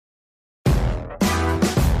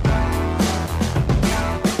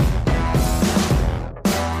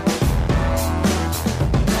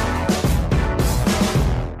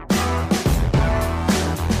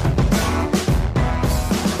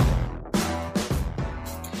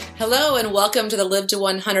Hello and welcome to the Live to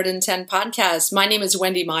 110 podcast. My name is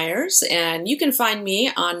Wendy Myers and you can find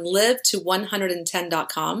me on live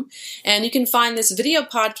to110.com and you can find this video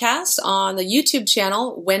podcast on the YouTube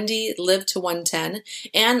channel Wendy Live to 110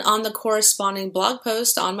 and on the corresponding blog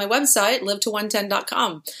post on my website live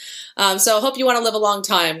to110.com. So I hope you want to live a long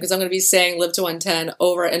time because I'm going to be saying Live to 110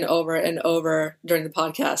 over and over and over during the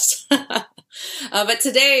podcast. But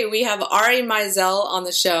today we have Ari Meisel on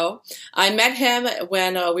the show. I met him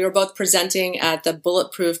when we were both presenting at the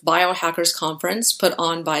Bulletproof Biohackers Conference put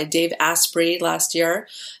on by Dave Asprey last year.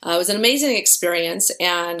 It was an amazing experience,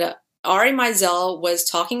 and Ari Meisel was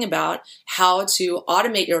talking about how to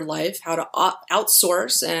automate your life, how to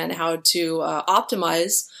outsource, and how to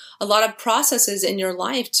optimize a lot of processes in your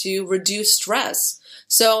life to reduce stress.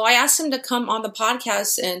 So I asked him to come on the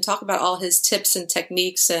podcast and talk about all his tips and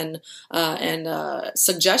techniques and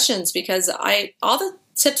suggestions because all the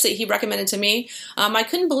tips that he recommended to me, I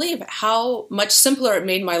couldn't believe how much simpler it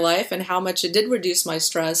made my life and how much it did reduce my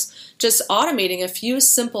stress. Just automating a few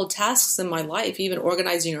simple tasks in my life, even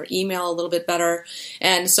organizing your email a little bit better.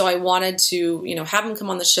 And so I wanted to, have him come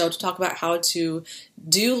on the show to talk about how to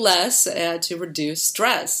do less to reduce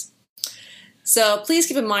stress. So please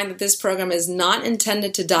keep in mind that this program is not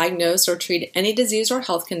intended to diagnose or treat any disease or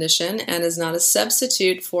health condition and is not a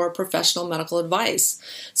substitute for professional medical advice.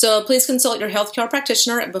 So please consult your healthcare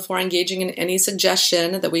practitioner before engaging in any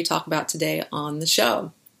suggestion that we talk about today on the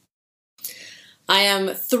show. I am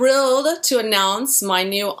thrilled to announce my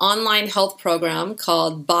new online health program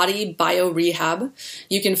called Body Bio Rehab.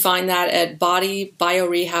 You can find that at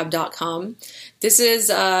bodybiorehab.com. This has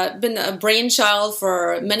been a brainchild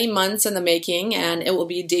for many months in the making, and it will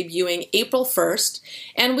be debuting April 1st.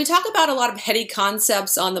 And we talk about a lot of heady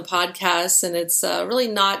concepts on the podcast, and it's really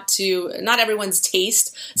not everyone's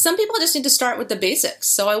taste. Some people just need to start with the basics.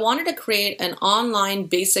 So I wanted to create an online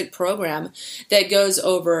basic program that goes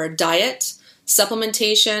over diet,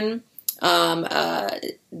 supplementation,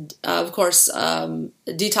 of course,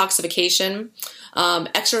 detoxification,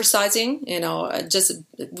 exercising, just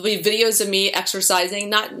there'll be videos of me exercising,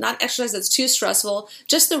 not exercise that's too stressful,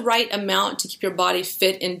 just the right amount to keep your body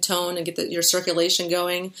fit in tone and get your circulation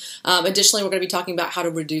going. Additionally, we're going to be talking about how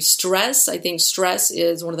to reduce stress. I think stress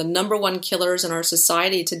is one of the number one killers in our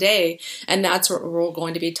society today, and that's what we're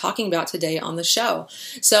going to be talking about today on the show.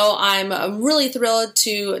 So I'm really thrilled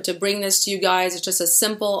to bring this to you guys. It's just a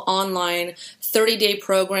simple online 30-day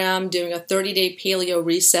program, doing a 30-day paleo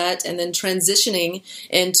reset, and then transitioning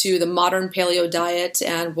into the modern paleo diet.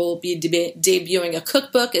 And we'll be debuting a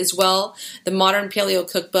cookbook as well, the Modern Paleo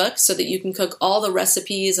Cookbook, so that you can cook all the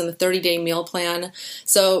recipes and the 30-day meal plan.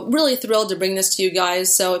 So really thrilled to bring this to you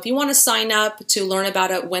guys. So if you want to sign up to learn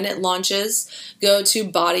about it when it launches, go to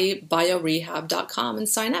bodybiorehab.com and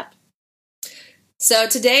sign up. So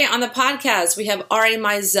today on the podcast, we have Ari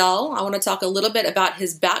Meisel. I want to talk a little bit about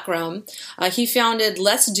his background. He founded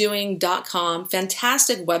lessdoing.com,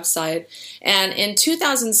 fantastic website. And in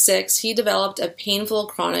 2006, he developed a painful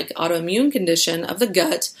chronic autoimmune condition of the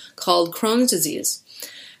gut called Crohn's disease.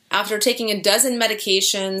 After taking a dozen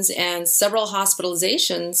medications and several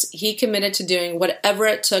hospitalizations, he committed to doing whatever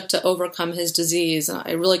it took to overcome his disease. And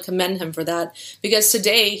I really commend him for that because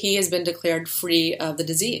today he has been declared free of the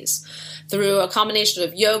disease. Through a combination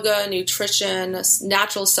of yoga, nutrition,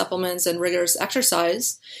 natural supplements, and rigorous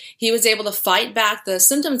exercise, he was able to fight back the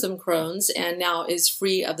symptoms of Crohn's and now is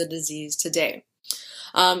free of the disease today.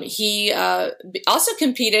 He also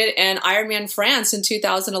competed in Ironman France in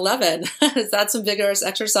 2011. That's some vigorous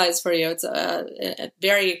exercise for you. It's a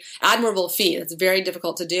very admirable feat. It's very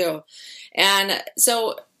difficult to do. And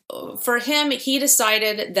so for him, he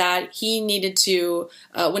decided that he needed to,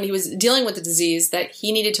 when he was dealing with the disease, that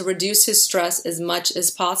he needed to reduce his stress as much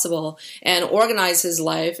as possible and organize his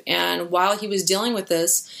life. And while he was dealing with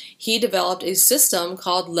this, he developed a system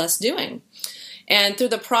called Less Doing. And through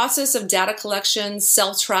the process of data collection,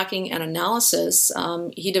 self-tracking, and analysis,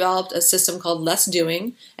 he developed a system called Less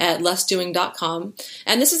Doing at lessdoing.com.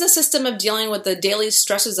 And this is a system of dealing with the daily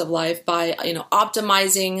stresses of life by,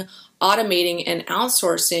 optimizing, automating, and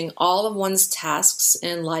outsourcing all of one's tasks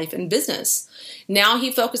in life and business. Now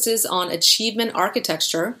he focuses on achievement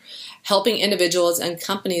architecture, helping individuals and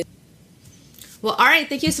companies. Well, all right.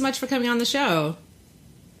 Thank you so much for coming on the show.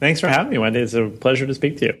 Thanks for having me, Wendy. It's a pleasure to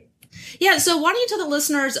speak to you. Yeah, so why don't you tell the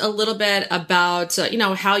listeners a little bit about,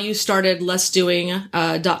 how you started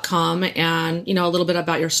lessdoing.com and, a little bit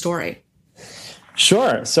about your story.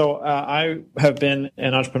 Sure. So I have been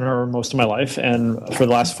an entrepreneur most of my life, and for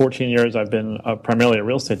the last 14 years, I've been primarily a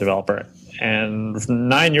real estate developer. And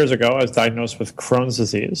 9 years ago, I was diagnosed with Crohn's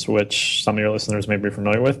disease, which some of your listeners may be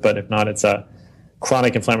familiar with, but if not, it's a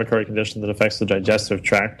chronic inflammatory condition that affects the digestive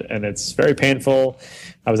tract, and it's very painful.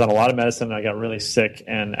 I was on a lot of medicine. I got really sick,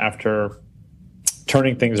 and after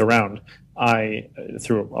turning things around,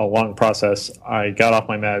 through a long process, I got off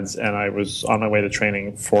my meds and I was on my way to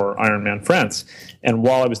training for Ironman France. And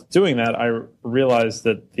while I was doing that, I realized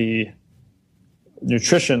that the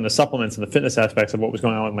nutrition, the supplements, and the fitness aspects of what was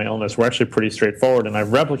going on with my illness were actually pretty straightforward. And I've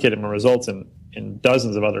replicated my results in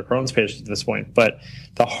dozens of other Crohn's patients at this point. But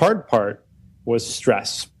the hard part was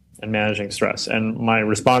stress and managing stress. And my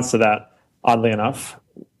response to that, oddly enough,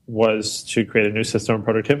 was to create a new system of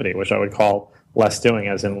productivity, which I would call less doing,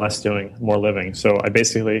 as in less doing, more living. So I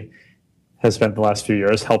basically have spent the last few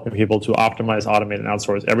years helping people to optimize, automate, and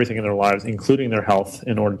outsource everything in their lives, including their health,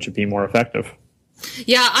 in order to be more effective.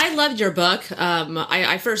 Yeah, I loved your book.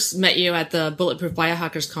 I first met you at the Bulletproof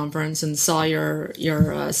Biohackers Conference and saw your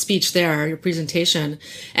speech there, your presentation.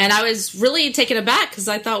 And I was really taken aback because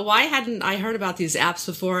I thought, why hadn't I heard about these apps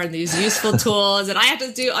before and these useful tools? And I have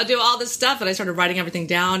to do all this stuff. And I started writing everything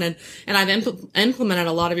down, and I've implemented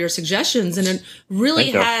a lot of your suggestions, and it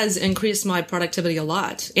really has increased my productivity a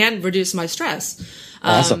lot and reduced my stress.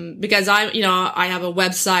 Awesome. Because I have a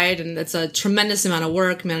website, and it's a tremendous amount of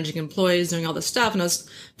work managing employees, doing all this stuff. And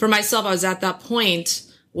for myself, I was at that point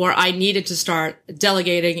where I needed to start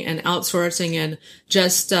delegating and outsourcing and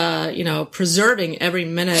just, preserving every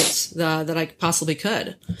minute that I possibly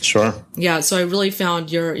could. Sure. Yeah. So I really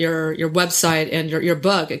found your website and your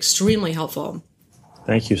book extremely helpful.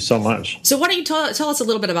 Thank you so much. So why don't you tell us a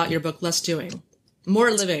little bit about your book, Less Doing, More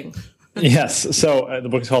Living? Yes. So the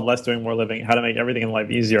book is called Less Doing, More Living, How to Make Everything in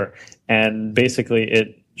Life Easier. And basically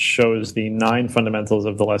it shows the 9 fundamentals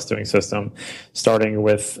of the less doing system, starting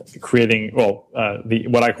with creating,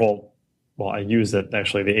 what I call, I use it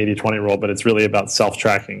actually, the 80-20 rule, but it's really about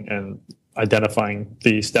self-tracking and identifying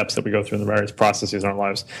the steps that we go through in the various processes in our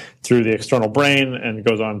lives through the external brain, and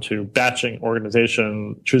goes on to batching,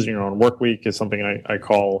 organization, choosing your own work week is something I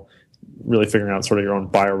call really figuring out sort of your own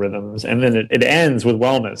biorhythms. And then it ends with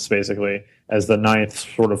wellness, basically, as the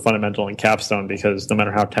 9th sort of fundamental and capstone, because no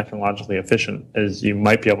matter how technologically efficient as you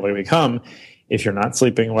might be able to become, if you're not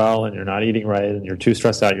sleeping well and you're not eating right and you're too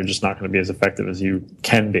stressed out, you're just not going to be as effective as you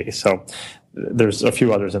can be. So there's a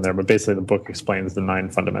few others in there, but basically the book explains the 9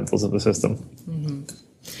 fundamentals of the system. Mm-hmm.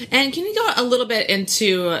 And can you go a little bit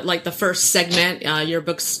into like the first segment? Your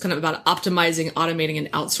book's kind of about optimizing, automating,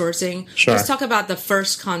 and outsourcing. Sure. Let's talk about the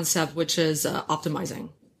first concept, which is optimizing.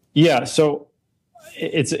 Yeah. So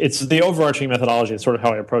it's the overarching methodology. It's sort of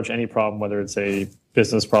how I approach any problem, whether it's a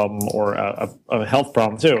business problem or a health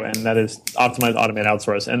problem too. And that is optimize, automate,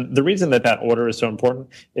 outsource. And the reason that order is so important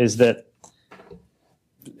is that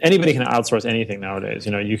anybody can outsource anything nowadays.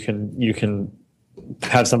 You can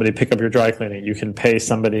have somebody pick up your dry cleaning. You can pay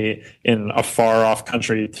somebody in a far off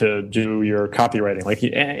country to do your copywriting. Like,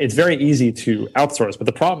 it's very easy to outsource. But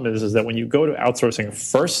the problem is that when you go to outsourcing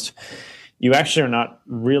first, you actually are not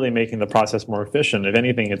really making the process more efficient. If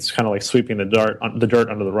anything, it's kind of like sweeping the dirt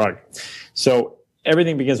under the rug. So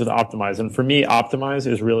everything begins with optimize. And for me, optimize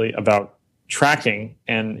is really about tracking.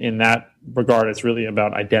 And in that regard, it's really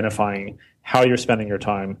about identifying how you're spending your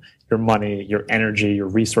time, your money, your energy, your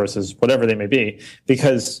resources, whatever they may be.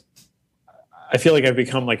 Because I feel like I've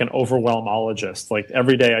become like an overwhelmologist. Like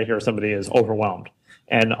every day I hear somebody is overwhelmed.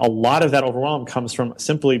 And a lot of that overwhelm comes from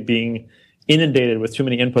simply being inundated with too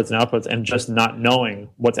many inputs and outputs and just not knowing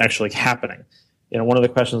what's actually happening. One of the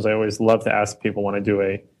questions I always love to ask people when I do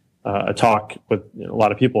a talk with a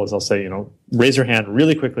lot of people is I'll say, raise your hand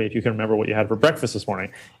really quickly if you can remember what you had for breakfast this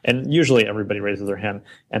morning. And usually everybody raises their hand.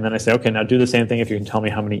 And then I say, okay, now do the same thing if you can tell me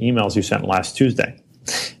how many emails you sent last Tuesday.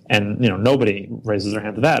 And, nobody raises their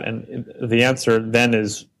hand to that. And the answer then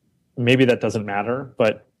is maybe that doesn't matter,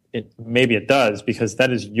 but maybe it does, because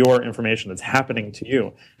that is your information that's happening to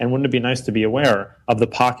you. And wouldn't it be nice to be aware of the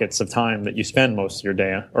pockets of time that you spend most of your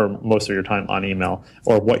day or most of your time on email,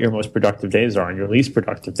 or what your most productive days are and your least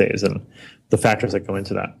productive days, and the factors that go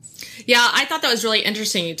into that? Yeah, I thought that was really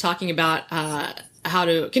interesting, you talking about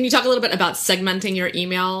can you talk a little bit about segmenting your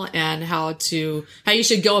email and how you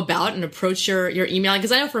should go about and approach your emailing?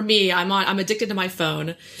 Because I know for me, I'm addicted to my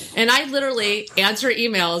phone, and I literally answer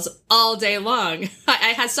emails all day long.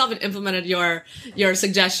 I still haven't implemented your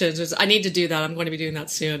suggestions. I need to do that. I'm going to be doing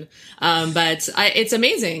that soon. But it's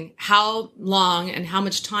amazing how long and how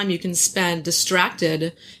much time you can spend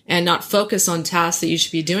distracted and not focus on tasks that you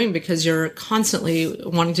should be doing because you're constantly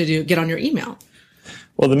wanting to get on your email.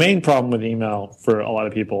 Well, the main problem with email for a lot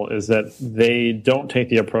of people is that they don't take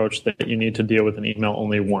the approach that you need to deal with an email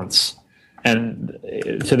only once. And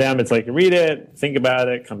to them, it's like, read it, think about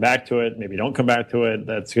it, come back to it. Maybe don't come back to it.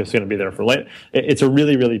 That's just going to be there for later. It's a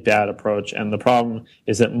really, really bad approach. And the problem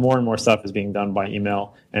is that more and more stuff is being done by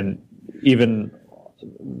email, and even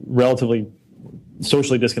relatively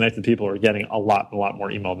socially disconnected people are getting a lot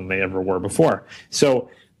more email than they ever were before. So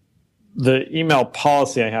the email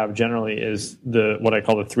policy I have generally is what I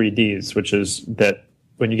call the 3Ds, which is that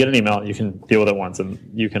when you get an email, you can deal with it once, and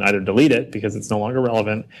you can either delete it because it's no longer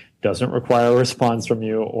relevant, doesn't require a response from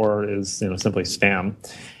you, or is simply spam.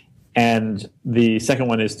 And the second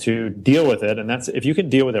one is to deal with it, and that's if you can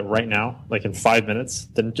deal with it right now, like in 5 minutes,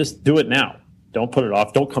 then just do it now. Don't put it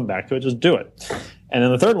off. Don't come back to it. Just do it. And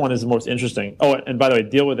then the third one is the most interesting. Oh, and by the way,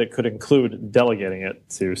 deal with it could include delegating it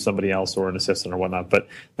to somebody else or an assistant or whatnot. But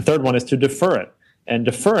the third one is to defer it. And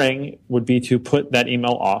deferring would be to put that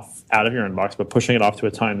email off out of your inbox, but pushing it off to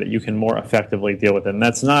a time that you can more effectively deal with it. And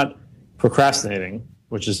that's not procrastinating,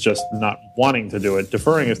 which is just not wanting to do it.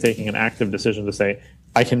 Deferring is taking an active decision to say,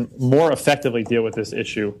 I can more effectively deal with this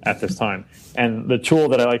issue at this time. And the tool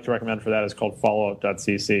that I like to recommend for that is called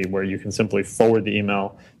followup.cc, where you can simply forward the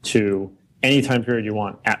email to any time period you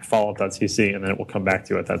want at followup.cc, and then it will come back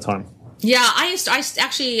to you at that time. Yeah, I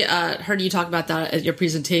actually heard you talk about that at your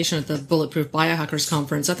presentation at the Bulletproof Biohackers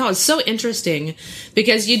Conference. I thought it was so interesting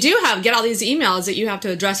because you do get all these emails that you have to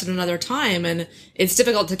address at another time, and it's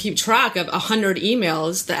difficult to keep track of 100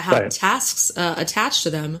 emails that have tasks attached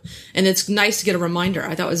to them, and it's nice to get a reminder.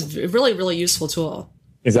 I thought it was a really, really useful tool.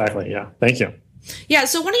 Exactly, yeah. Thank you. Yeah,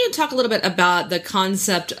 so why don't you talk a little bit about the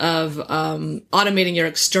concept of automating your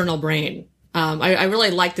external brain? I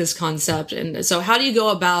really like this concept. And so how do you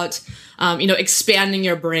go about, expanding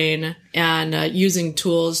your brain and using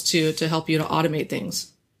tools to help you to automate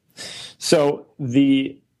things? So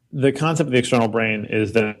the concept of the external brain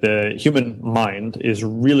is that the human mind is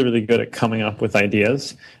really, really good at coming up with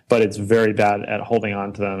ideas, but it's very bad at holding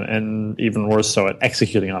on to them, and even worse so at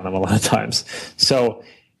executing on them a lot of times. So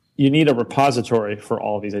you need a repository for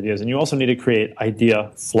all of these ideas, and you also need to create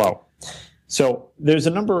idea flow. So there's a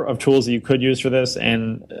number of tools that you could use for this,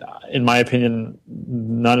 and in my opinion,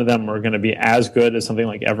 none of them are going to be as good as something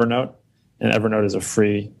like Evernote. And Evernote is a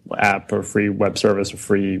free app or free web service, a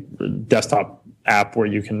free desktop app where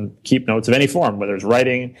you can keep notes of any form, whether it's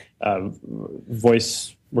writing,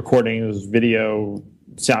 voice recordings, video,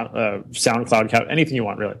 SoundCloud, anything you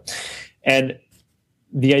want, really. And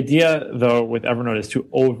the idea, though, with Evernote is to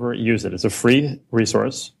overuse it. It's a free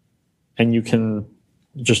resource, and you can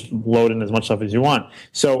just load in as much stuff as you want.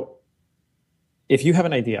 So if you have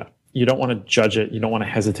an idea, you don't want to judge it, you don't want to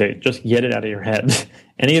hesitate, just get it out of your head.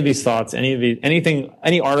 Any of these thoughts,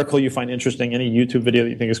 any article you find interesting, any YouTube video that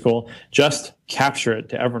you think is cool, just capture it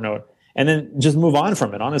to Evernote and then just move on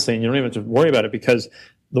from it, honestly. And you don't even have to worry about it, because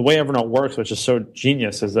the way Evernote works, which is so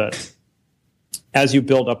genius, is that as you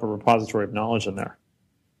build up a repository of knowledge in there,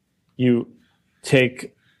 you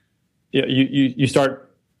start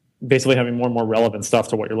basically having more and more relevant stuff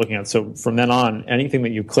to what you're looking at. So from then on, anything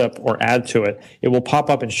that you clip or add to it, it will pop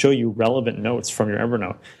up and show you relevant notes from your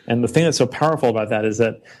Evernote. And the thing that's so powerful about that is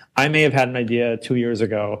that I may have had an idea 2 years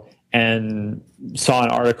ago and saw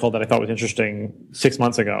an article that I thought was interesting 6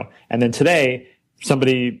 months ago. And then today,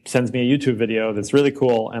 somebody sends me a YouTube video that's really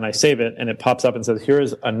cool, and I save it, and it pops up and says,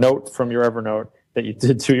 here's a note from your Evernote that you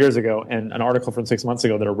did 2 years ago and an article from 6 months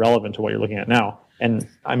ago that are relevant to what you're looking at now. And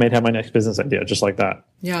I might have my next business idea just like that.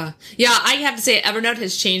 Yeah. Yeah, I have to say Evernote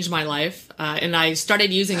has changed my life. And I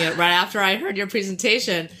started using it right after I heard your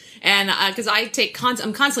presentation. And because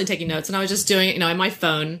I'm constantly taking notes, and I was just doing it, in my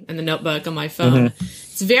phone, in the notebook on my phone. Mm-hmm.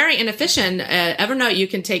 It's very inefficient. Evernote, you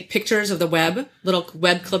can take pictures of the web, little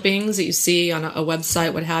web clippings that you see on a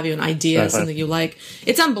website, what have you, an idea, something you like.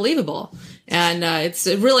 It's unbelievable. And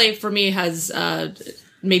it really, for me, has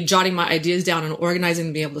made jotting my ideas down and organizing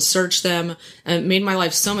them, being able to search them, and made my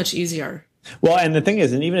life so much easier. Well, and the thing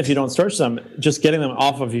is, and even if you don't search them, just getting them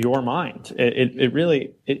off of your mind, it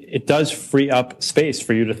really does free up space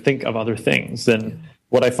for you to think of other things. And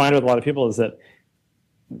what I find with a lot of people is that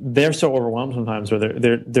they're so overwhelmed sometimes, or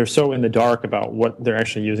they're so in the dark about what they're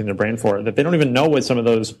actually using their brain for, that they don't even know what some of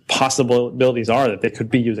those possibilities are that they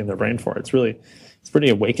could be using their brain for. It's pretty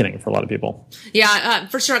awakening for a lot of people. Yeah,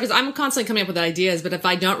 for sure. Because I'm constantly coming up with ideas, but if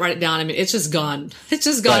I don't write it down, it's just gone. It's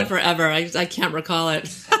just gone forever. I can't recall it.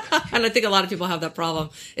 And I think a lot of people have that problem,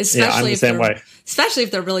 especially especially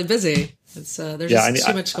if they're really busy. There's just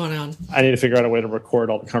too much going on. I need to figure out a way to record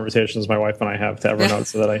all the conversations my wife and I have to Evernote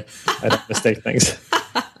so that I don't mistake things.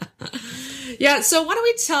 Yeah, so why don't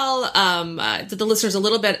we tell the listeners a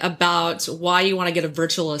little bit about why you want to get a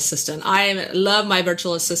virtual assistant? I love my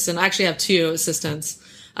virtual assistant. I actually have 2 assistants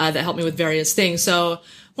that help me with various things. So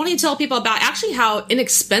why why don't you tell people about actually how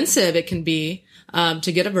inexpensive it can be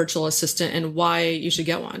to get a virtual assistant and why you should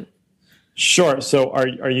get one? Sure. So are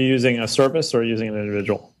you using a service or using an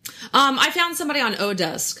individual? I found somebody on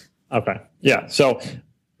Odesk. Okay. Yeah. So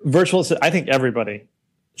I think everybody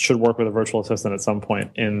should work with a virtual assistant at some point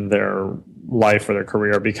in their life or their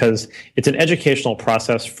career, because it's an educational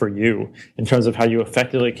process for you in terms of how you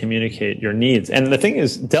effectively communicate your needs. And the thing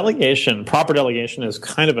is, proper delegation is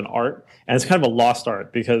kind of an art, and it's kind of a lost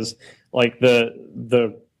art, because like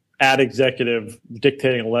the ad executive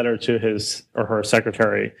dictating a letter to his or her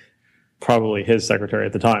secretary, probably his secretary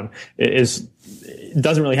at the time, it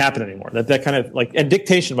doesn't really happen anymore. That kind of and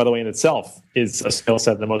dictation, by the way, in itself is a skill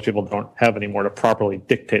set that most people don't have anymore, to properly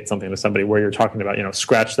dictate something to somebody, where you're talking about,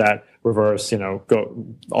 scratch that, reverse, go,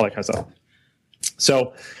 all that kind of stuff.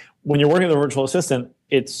 So when you're working with a virtual assistant,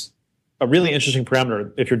 it's a really interesting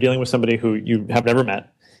parameter if you're dealing with somebody who you have never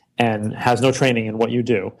met and has no training in what you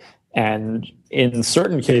do. And in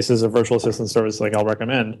certain cases of virtual assistant service, like I'll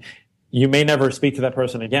recommend, you may never speak to that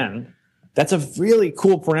person again. That's a really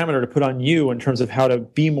cool parameter to put on you in terms of how to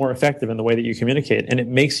be more effective in the way that you communicate, and it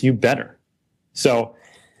makes you better. So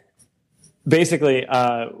basically,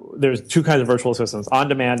 there's two kinds of virtual assistants: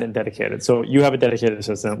 on-demand and dedicated. So you have a dedicated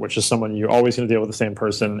assistant, which is someone you're always going to deal with the same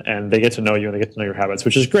person, and they get to know you and they get to know your habits,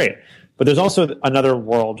 which is great. But there's also another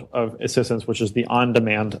world of assistants, which is the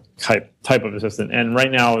on-demand type of assistant. And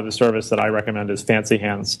right now, the service that I recommend is Fancy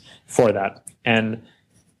Hands for that. And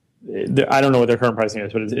I don't know what their current pricing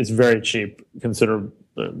is, but it's very cheap, considered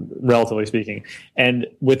relatively speaking. And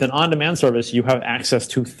with an on-demand service, you have access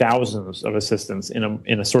to thousands of assistants in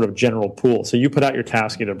a sort of general pool. So you put out your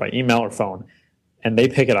task either by email or phone, and they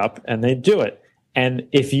pick it up and they do it. And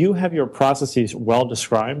if you have your processes well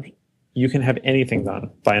described, you can have anything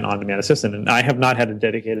done by an on-demand assistant. And I have not had a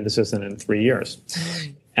dedicated assistant in 3 years.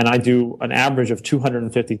 And I do an average of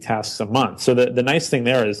 250 tasks a month. So the nice thing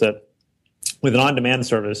there is that with an on-demand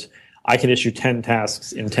service, I can issue 10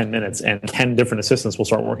 tasks in 10 minutes, and 10 different assistants will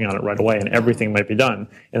start working on it right away, and everything might be done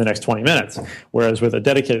in the next 20 minutes. Whereas with a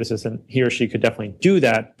dedicated assistant, he or she could definitely do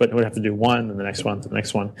that, but would have to do one, and the next one, and the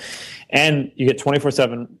next one. And you get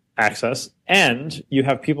 24/7 access, and you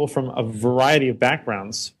have people from a variety of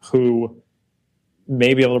backgrounds who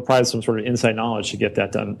may be able to provide some sort of inside knowledge to get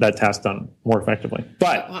that task done more effectively.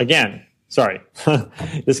 But again, sorry.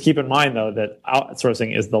 Just keep in mind, though, that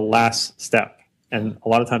outsourcing is the last step. And a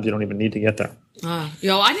lot of times you don't even need to get there.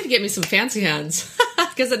 I need to get me some Fancy Hands,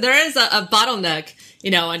 because there is a bottleneck,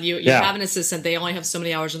 and you have an assistant. They only have so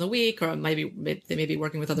many hours in the week, or maybe they may be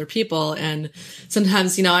working with other people. And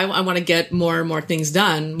sometimes, I want to get more and more things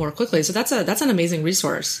done more quickly. So that's an amazing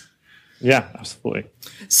resource. Yeah, absolutely.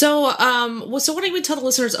 So, so why don't we tell the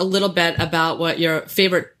listeners a little bit about what your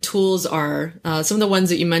favorite tools are? Some of the ones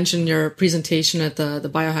that you mentioned in your presentation at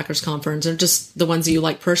the Biohackers Conference, or just the ones that you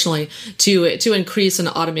like personally to increase and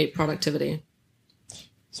automate productivity.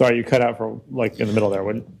 Sorry, you cut out for in the middle there.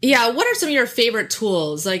 What are some of your favorite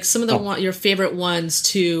tools? Like some of your favorite ones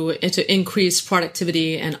to increase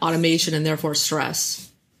productivity and automation, and therefore stress.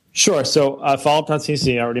 Sure. So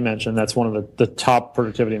followup.cc, I already mentioned. That's one of the top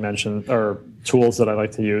productivity tools that I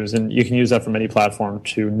like to use. And you can use that from any platform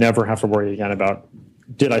to never have to worry again about,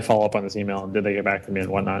 did I follow up on this email and did they get back to me and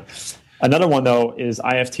whatnot. Another one, though, is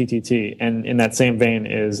IFTTT. And in that same vein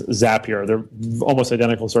is Zapier. They're almost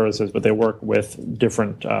identical services, but they work with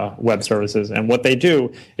different web services. And what they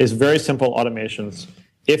do is very simple automations.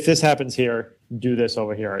 If this happens here, do this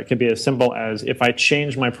over here. It could be as simple as, if I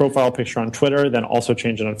change my profile picture on Twitter, then also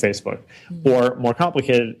change it on Facebook. Or more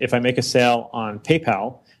complicated, if I make a sale on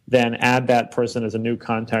PayPal, then add that person as a new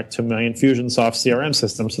contact to my Infusionsoft CRM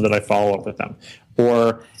system so that I follow up with them.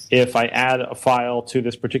 Or if I add a file to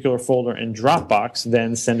this particular folder in Dropbox,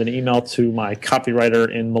 then send an email to my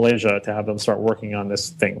copywriter in Malaysia to have them start working on this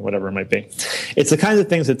thing, whatever it might be. It's the kinds of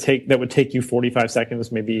things that would take you 45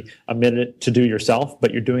 seconds, maybe a minute to do yourself,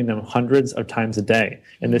 but you're doing them hundreds of times a day.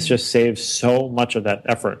 And this just saves so much of that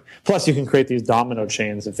effort. Plus, you can create these domino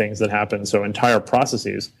chains of things that happen, so entire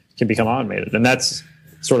processes can become automated. And that's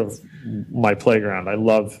sort of my playground. I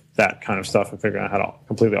love that kind of stuff and figuring out how to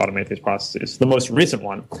completely automate these processes. The most recent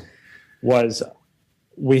one was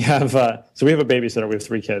we have a babysitter. We have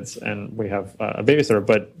 3 kids, and we have a babysitter,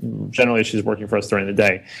 but generally she's working for us during the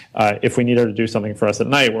day. If we need her to do something for us at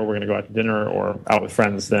night, where we're going to go out to dinner or out with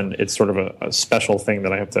friends, then it's sort of a special thing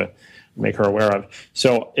that I have to make her aware of.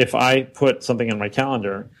 So if I put something in my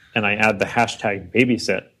calendar and I add the hashtag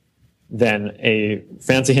babysit, then a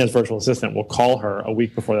Fancy Hands virtual assistant will call her a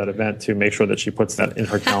week before that event to make sure that she puts that in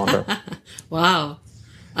her calendar. Wow.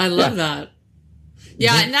 I love that.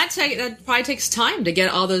 Yeah, and that probably takes time to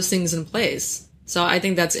get all those things in place. So I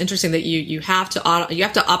think that's interesting that you have to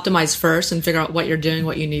optimize first and figure out what you're doing,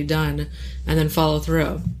 what you need done, and then follow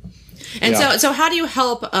through. And so how do you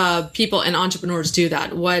help people and entrepreneurs do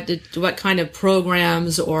that? What kind of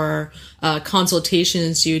programs or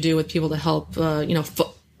consultations do you do with people to help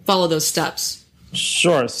follow those steps?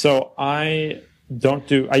 Sure. So I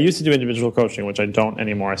used to do individual coaching, which I don't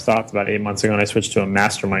anymore. I stopped about 8 months ago, and I switched to a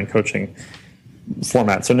mastermind coaching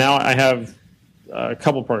format. So now I have a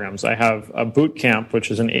couple programs. I have a boot camp,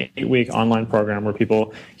 which is an 8-week online program where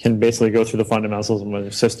people can basically go through the fundamentals of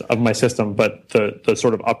my system, but the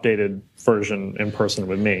sort of updated version in person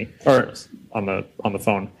with me or on the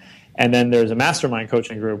phone. And then there's a mastermind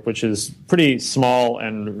coaching group, which is pretty small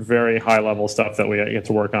and very high level stuff that we get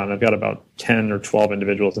to work on. I've got about 10 or 12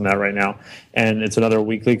 individuals in that right now. And it's another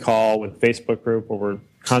weekly call with Facebook group where we're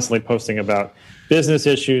constantly posting about business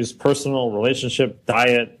issues, personal, relationship,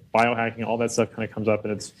 diet, biohacking, all that stuff kind of comes up.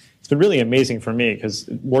 And it's been really amazing for me because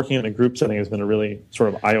working in a group setting has been a really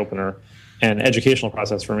sort of eye-opener and educational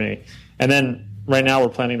process for me. And then right now we're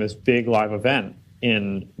planning this big live event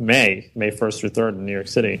in May 1st through 3rd in New York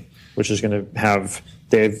City, which is going to have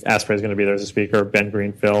Dave Asprey is going to be there as a speaker, Ben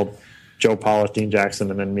Greenfield, Joe Polish, Dean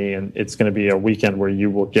Jackson, and then me. And it's going to be a weekend where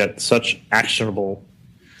you will get such actionable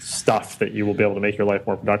stuff that you will be able to make your life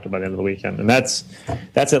more productive by the end of the weekend. And that's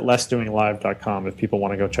at lessdoinglive.com if people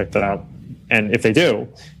want to go check that out. And if they do,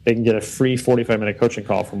 they can get a free 45-minute coaching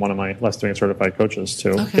call from one of my Less Doing certified coaches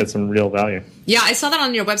to get some real value. Yeah, I saw that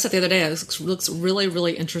on your website the other day. It looks really,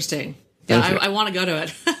 really interesting. Yeah, I want to go to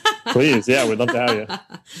it. Please, yeah, we'd love to have you.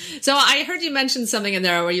 So I heard you mention something in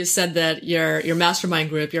there where you said that your mastermind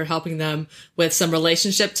group, you're helping them with some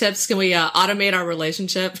relationship tips. Can we automate our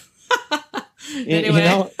relationship?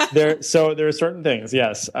 Anyway. There are certain things.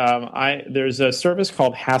 Yes, there's a service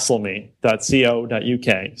called hassleme.co.uk.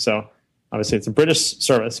 So obviously it's a British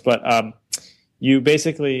service, but you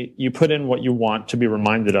put in what you want to be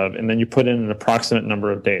reminded of, and then you put in an approximate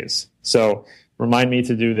number of days. So remind me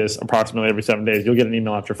to do this approximately every 7 days. You'll get an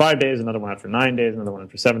email after 5 days, another one after 9 days, another one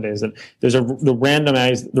after 7 days. And there's the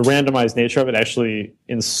randomized nature of it actually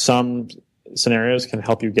in some scenarios can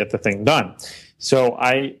help you get the thing done. So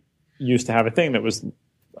I used to have a thing that was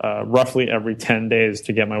roughly every 10 days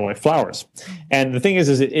to get my wife flowers. And the thing is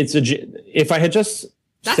if I had just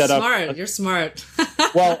set up... That's smart. You're smart.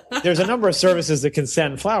 Well, there's a number of services that can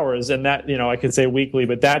send flowers, and that, I could say weekly,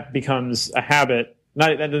 but that becomes a habit.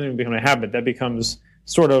 That doesn't even become a habit. That becomes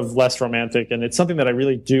sort of less romantic, and it's something that I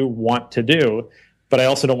really do want to do, but I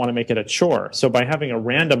also don't want to make it a chore. So by having a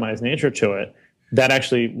randomized nature to it, that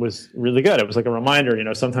actually was really good. It was like a reminder,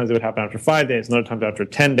 sometimes it would happen after 5 days, and other times after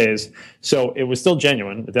 10 days. So it was still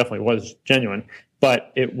genuine. It definitely was genuine,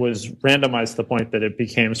 but it was randomized to the point that it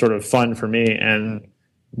became sort of fun for me and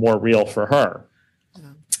more real for her.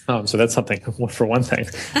 So that's something for one thing.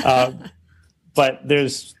 But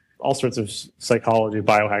there's all sorts of psychology,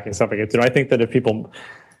 biohacking stuff I get to do. I think that if people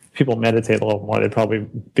meditate a little more, they'd probably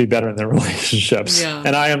be better in their relationships. Yeah.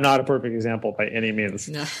 And I am not a perfect example by any means.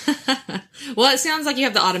 No. Well, it sounds like you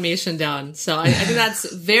have the automation down. So I think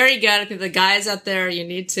that's very good. I think the guys out there, you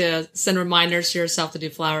need to send reminders to yourself to do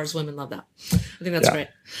flowers. Women love that. I think that's great.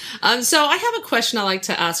 So I have a question I like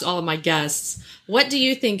to ask all of my guests. What do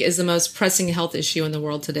you think is the most pressing health issue in the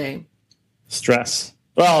world today? Stress.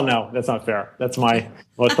 Well, no, that's not fair. That's my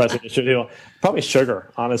most pressing issue. Probably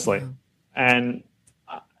sugar, honestly. And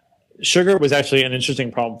sugar was actually an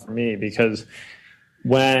interesting problem for me because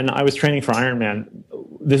when I was training for Ironman,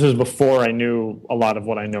 this was before I knew a lot of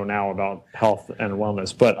what I know now about health and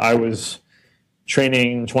wellness, but I was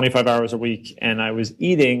training 25 hours a week and I was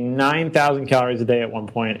eating 9,000 calories a day at one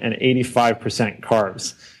point and 85%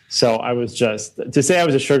 carbs. So I was to say I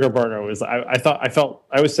was a sugar burner was, I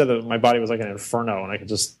always said that my body was like an inferno and I could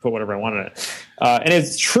just put whatever I wanted in it. And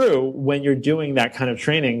it's true when you're doing that kind of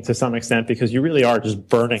training to some extent because you really are just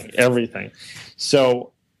burning everything.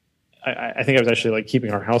 So I think I was actually like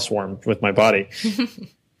keeping our house warm with my body.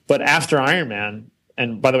 But after Ironman,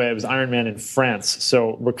 and by the way, it was Ironman in France.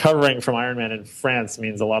 So recovering from Ironman in France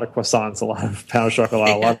means a lot of croissants, a lot of pain au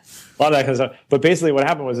chocolat, a lot of that kind of stuff. But basically what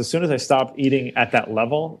happened was as soon as I stopped eating at that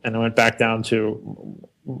level and I went back down to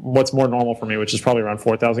what's more normal for me, which is probably around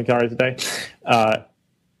 4,000 calories a day,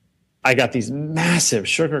 I got these massive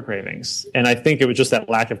sugar cravings. And I think it was just that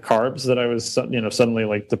lack of carbs that I was, suddenly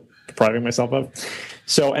like depriving myself of.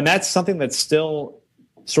 So, and that's something that's still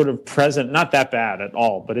sort of present, not that bad at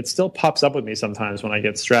all, but it still pops up with me sometimes when I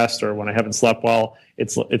get stressed or when I haven't slept well.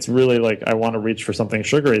 It's really like I want to reach for something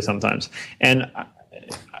sugary sometimes. And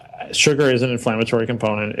sugar is an inflammatory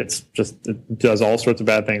component. It does all sorts of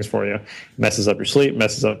bad things for you. Messes up your sleep,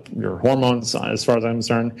 messes up your hormones, as far as I'm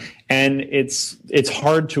concerned. And it's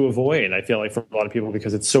hard to avoid, I feel like, for a lot of people,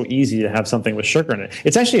 because it's so easy to have something with sugar in it.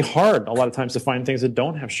 It's actually hard a lot of times to find things that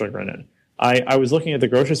don't have sugar in it. I was looking at the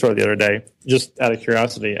grocery store the other day, just out of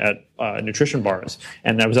curiosity, at nutrition bars.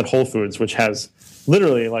 And I was at Whole Foods, which has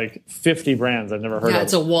literally like 50 brands I've never heard of. Yeah,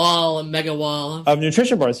 it's a mega wall. Of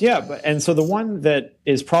nutrition bars, yeah. And so the one that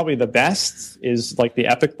is probably the best is like the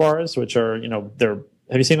Epic bars, which are, have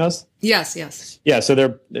you seen those? Yes. Yeah,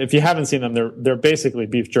 so if you haven't seen them, they're basically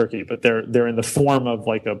beef jerky, but they're in the form of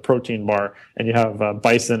like a protein bar, and you have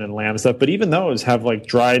bison and lamb stuff. But even those have like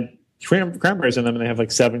dried cranberries in them, and they have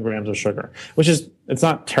like 7 grams of sugar, which it's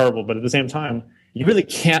not terrible, but at the same time, you really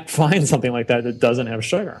can't find something like that doesn't have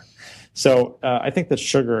sugar. So I think that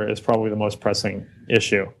sugar is probably the most pressing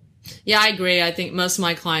issue. Yeah, I agree. I think most of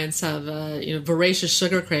my clients have voracious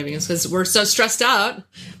sugar cravings because we're so stressed out.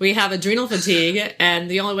 We have adrenal fatigue, and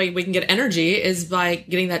the only way we can get energy is by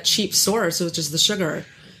getting that cheap source, which is the sugar.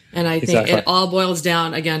 And I think it all boils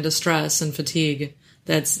down again to stress and fatigue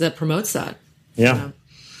that promotes that. Yeah.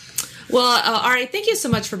 Well, all right. Thank you so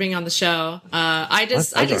much for being on the show. I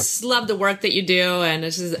just love the work that you do, and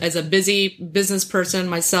as a busy business person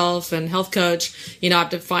myself and health coach, I have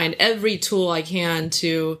to find every tool I can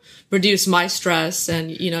to reduce my stress.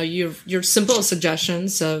 And your simple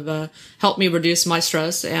suggestions have helped me reduce my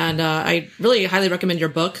stress. And I really highly recommend your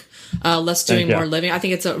book, Less Doing, More Living. I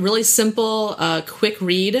think it's a really simple, quick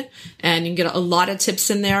read, and you can get a lot of tips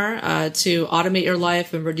in there to automate your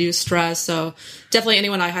life and reduce stress. So definitely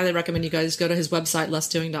I highly recommend you guys go to his website,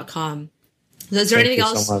 lessdoing.com. Is there anything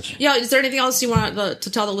else? So much. Yeah. Is there anything else you want to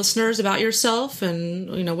tell the listeners about yourself and,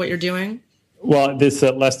 what you're doing? Well, this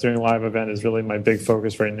Less Doing Live event is really my big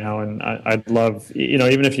focus right now. And I'd love,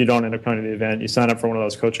 even if you don't end up coming to the event, you sign up for one of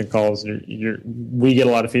those coaching calls. We get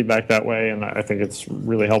a lot of feedback that way. And I think it's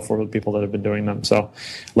really helpful for the people that have been doing them. So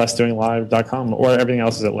lessdoinglive.com, or everything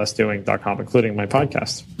else is at lessdoing.com, including my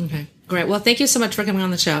podcast. Okay, great. Well, thank you so much for coming on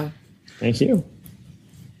the show. Thank you.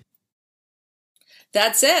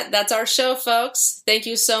 That's it. That's our show, folks. Thank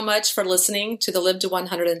you so much for listening to the Live to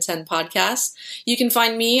 110 podcast. You can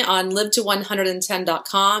find me on live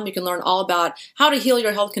to110.com. You can learn all about how to heal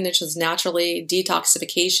your health conditions naturally,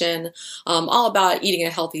 detoxification, all about eating a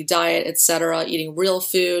healthy diet, etc., eating real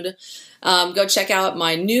food. Go check out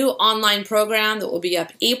my new online program that will be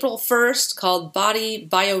up April 1st called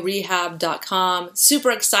BodyBioRehab.com.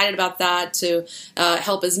 Super excited about that to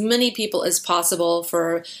help as many people as possible.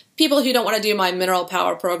 For people who don't want to do my Mineral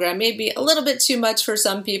Power program, maybe a little bit too much for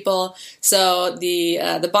some people. So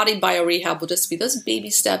the Body Bio Rehab will just be those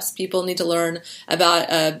baby steps people need to learn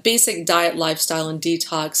about a basic diet, lifestyle, and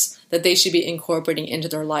detox that they should be incorporating into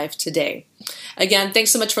their life today. Again,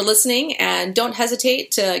 thanks so much for listening, and don't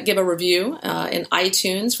hesitate to give a review in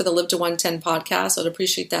iTunes for the Live to 110 podcast. I'd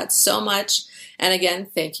appreciate that so much. And again,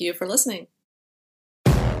 thank you for listening.